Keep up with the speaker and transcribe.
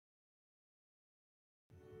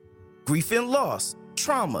grief and loss,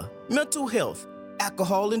 trauma, mental health,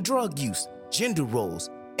 alcohol and drug use, gender roles,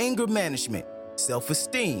 anger management,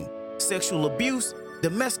 self-esteem, sexual abuse,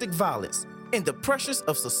 domestic violence, and the pressures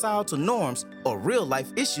of societal norms or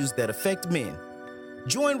real-life issues that affect men.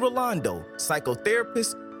 Join Rolando,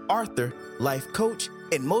 psychotherapist, author, life coach,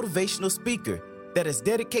 and motivational speaker that has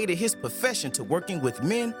dedicated his profession to working with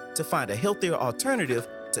men to find a healthier alternative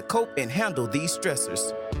to cope and handle these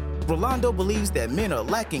stressors. Rolando believes that men are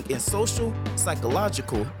lacking in social,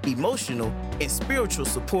 psychological, emotional, and spiritual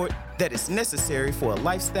support that is necessary for a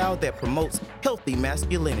lifestyle that promotes healthy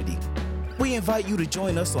masculinity. We invite you to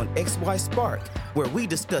join us on XY Spark, where we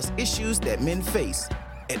discuss issues that men face.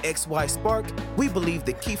 At XY Spark, we believe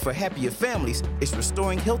the key for happier families is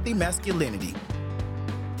restoring healthy masculinity.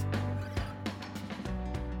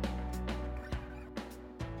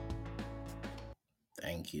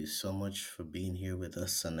 Thank you so much for being here with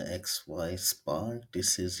us on the XY Spark.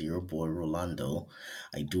 This is your boy Rolando.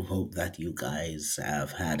 I do hope that you guys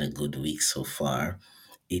have had a good week so far.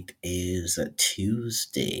 It is a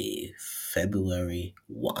Tuesday, February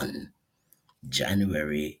 1.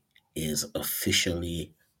 January is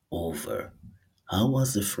officially over. How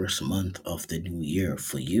was the first month of the new year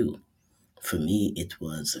for you? For me, it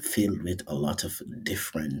was filled with a lot of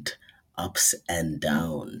different ups and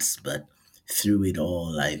downs, but through it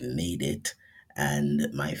all, I've made it,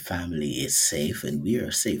 and my family is safe, and we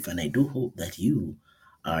are safe. And I do hope that you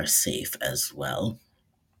are safe as well.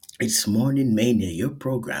 It's Morning Mania, your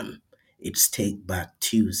program. It's Take Back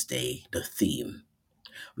Tuesday, the theme.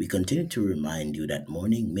 We continue to remind you that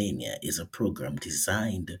Morning Mania is a program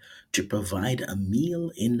designed to provide a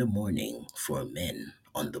meal in the morning for men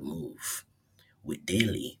on the move with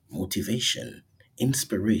daily motivation,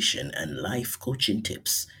 inspiration, and life coaching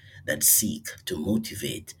tips that seek to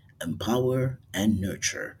motivate, empower, and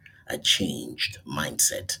nurture a changed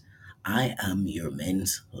mindset. I am your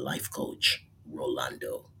men's life coach,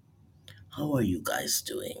 Rolando. How are you guys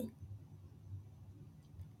doing?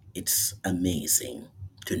 It's amazing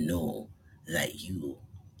to know that you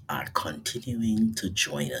are continuing to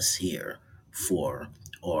join us here for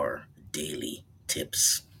our daily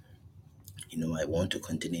tips. I want to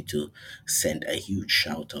continue to send a huge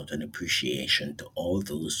shout out and appreciation to all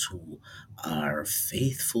those who are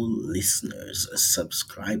faithful listeners,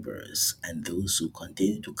 subscribers, and those who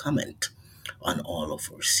continue to comment on all of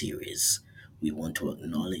our series. We want to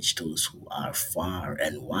acknowledge those who are far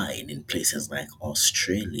and wide in places like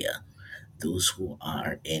Australia, those who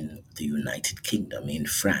are in the United Kingdom, in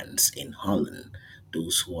France, in Holland,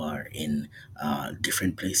 those who are in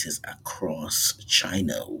different places across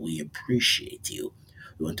China. We appreciate you.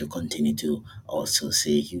 We want to continue to also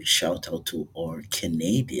say a huge shout out to our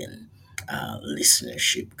Canadian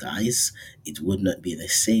listenership, guys. It would not be the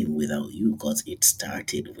same without you because it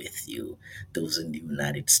started with you. Those in the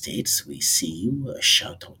United States, we see you. A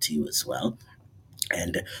shout out to you as well.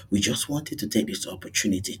 And we just wanted to take this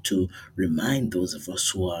opportunity to remind those of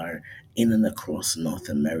us who are in and across North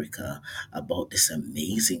America about this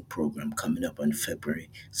amazing program coming up on February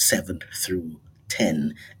 7th through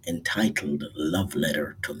 10 entitled Love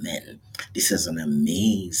Letter to Men. This is an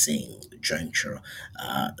amazing juncture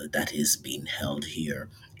that is being held here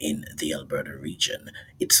in the Alberta region.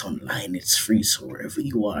 It's online, it's free, so wherever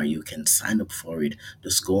you are, you can sign up for it.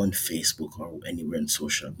 Just go on Facebook or anywhere in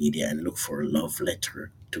social media and look for Love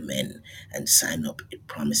Letter to Men and sign up. It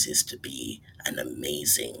promises to be an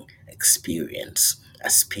amazing experience, a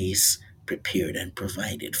space prepared and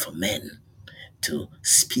provided for men to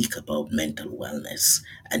speak about mental wellness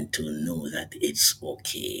and to know that it's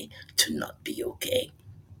okay to not be okay.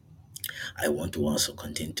 I want to also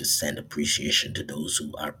continue to send appreciation to those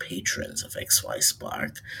who are patrons of XY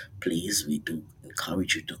Spark. Please, we do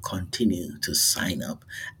encourage you to continue to sign up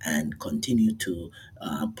and continue to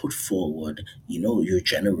put forward, your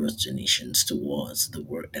generous donations towards the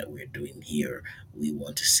work that we're doing here. We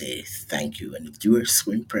want to say thank you. And if you are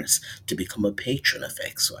so impressed to become a patron of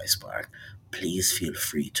XY Spark, please feel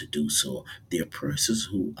free to do so. There are persons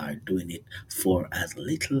who are doing it for as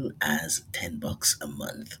little as $10 a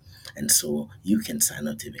month. And so you can sign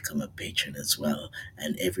up to become a patron as well.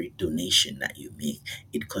 And every donation that you make,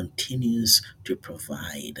 it continues to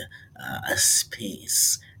provide a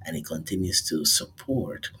space and it continues to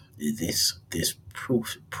support this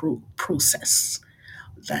process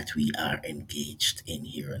that we are engaged in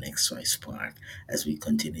here on XY Spark as we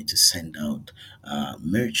continue to send out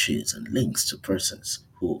merches and links to persons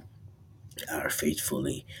who are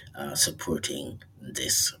faithfully supporting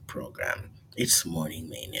this program. It's Morning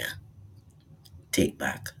Mania. Take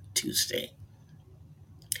Back Tuesday.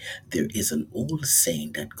 There is an old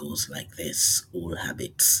saying that goes like this: old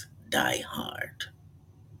habits die hard.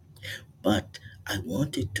 But I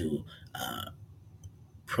wanted to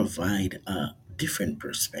provide a different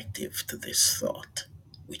perspective to this thought,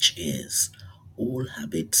 which is all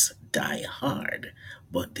habits die hard,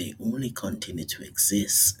 but they only continue to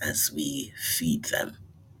exist as we feed them.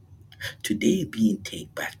 Today being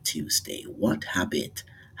Take Back Tuesday, what habit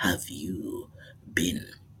have you been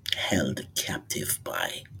held captive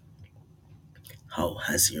by? How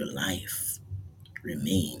has your life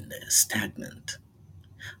remained stagnant?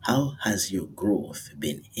 How has your growth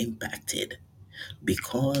been impacted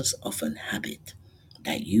because of an habit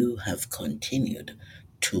that you have continued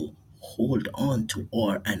to hold on to,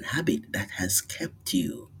 or an habit that has kept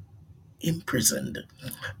you imprisoned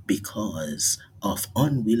because of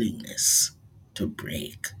unwillingness to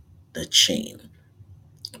break the chain,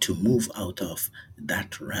 to move out of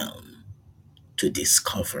that realm, to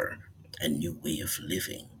discover a new way of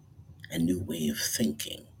living, a new way of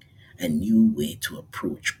thinking, a new way to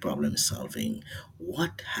approach problem solving?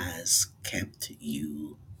 What has kept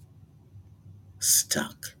you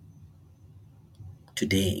stuck?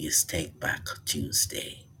 Today is Take Back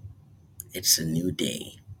Tuesday. It's a new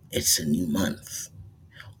day. It's a new month.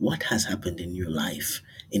 What has happened in your life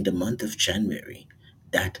in the month of January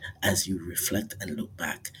that, as you reflect and look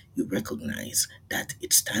back, you recognize that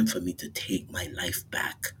it's time for me to take my life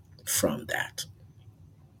back from that?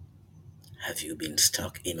 Have you been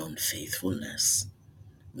stuck in unfaithfulness?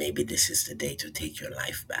 Maybe this is the day to take your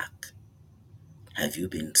life back. Have you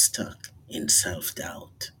been stuck in self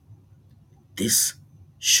doubt? This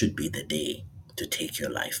should be the day to take your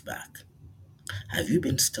life back. Have you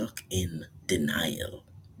been stuck in denial,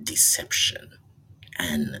 deception,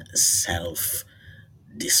 and self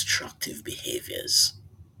destructive behaviors?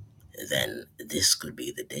 Then this could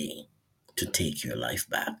be the day to take your life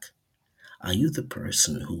back. Are you the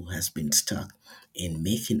person who has been stuck in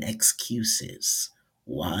making excuses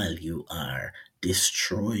while you are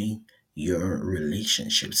destroying your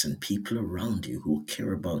relationships and people around you who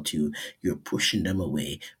care about you? You're pushing them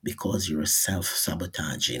away because you're self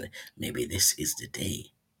sabotaging. Maybe this is the day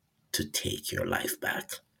to take your life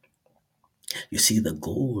back. You see, the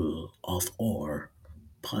goal of our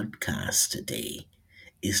podcast today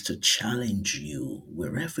is to challenge you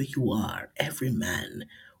wherever you are, every man,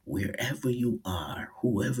 wherever you are,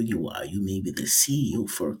 whoever you are. You may be the CEO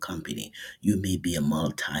for a company, you may be a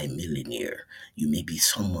multi-millionaire, you may be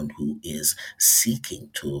someone who is seeking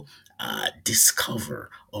to discover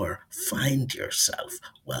or find yourself.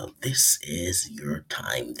 Well, this is your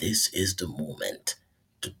time, this is the moment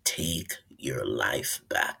to take your life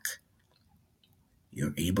back.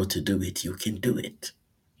 You're able to do it, you can do it.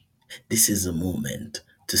 This is a moment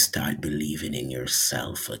to start believing in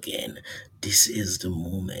yourself again. This is the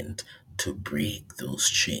moment to break those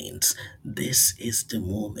chains. This is the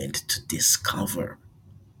moment to discover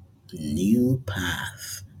new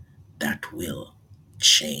path that will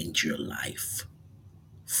change your life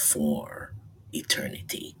for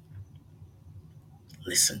eternity.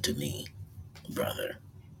 Listen to me, brother.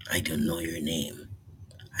 I don't know your name.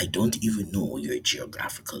 I don't even know your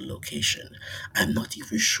geographical location. I'm not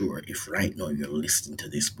even sure if right now you're listening to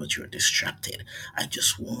this, but you're distracted. I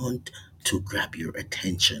just want to grab your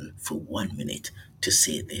attention for 1 minute to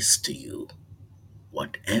say this to you.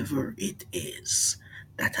 Whatever it is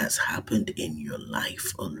that has happened in your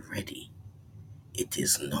life already, it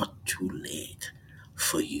is not too late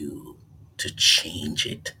for you to change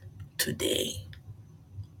it today.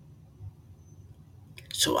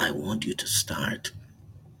 So I want you to start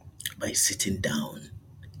by sitting down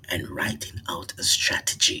and writing out a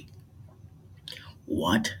strategy.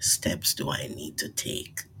 What steps do I need to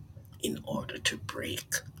take in order to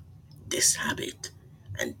break this habit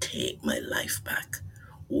and take my life back?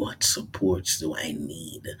 What supports do I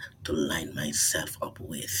need to line myself up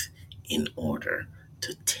with in order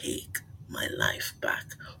to take my life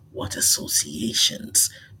back? What associations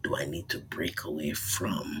do I need to break away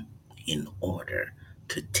from in order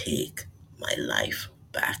to take my life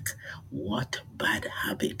back? What bad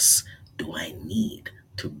habits do I need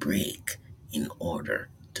to break in order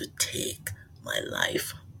to take my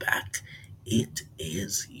life back? It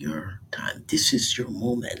is your time. This is your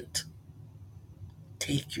moment.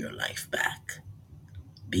 Take your life back.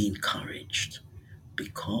 Be encouraged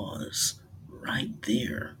because right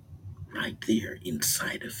there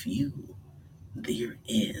inside of you, there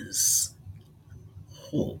is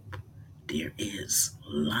hope, there is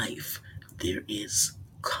life, there is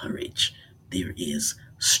courage, there is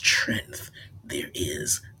strength, there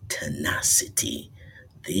is tenacity,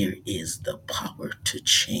 there is the power to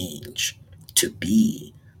change, to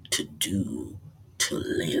be, to do, to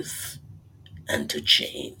live. and to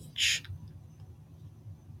change.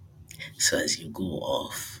 So as you go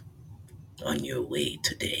off on your way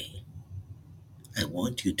today, I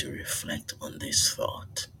want you to reflect on this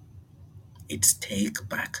thought. It's Take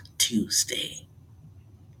Back Tuesday,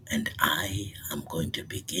 and I am going to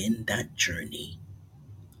begin that journey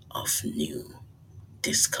of new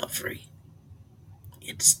discovery.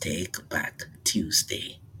 It's Take Back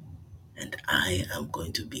Tuesday, and I am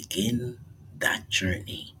going to begin that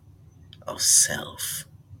journey of self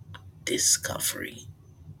discovery.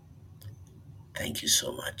 Thank you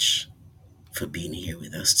so much for being here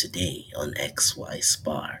with us today on XY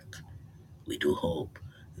Spark. We do hope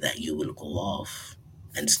that you will go off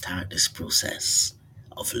and start this process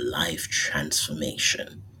of life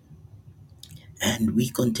transformation. And we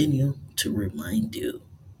continue to remind you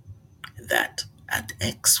that at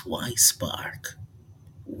XY Spark,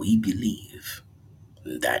 we believe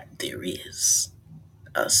that there is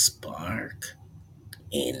a spark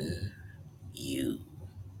in you.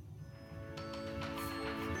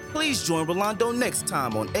 Please join Rolando next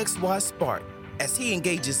time on XY Spark as he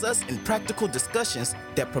engages us in practical discussions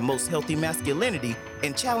that promotes healthy masculinity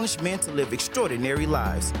and challenge men to live extraordinary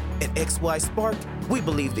lives. At XY Spark, we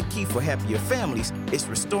believe the key for happier families is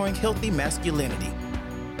restoring healthy masculinity.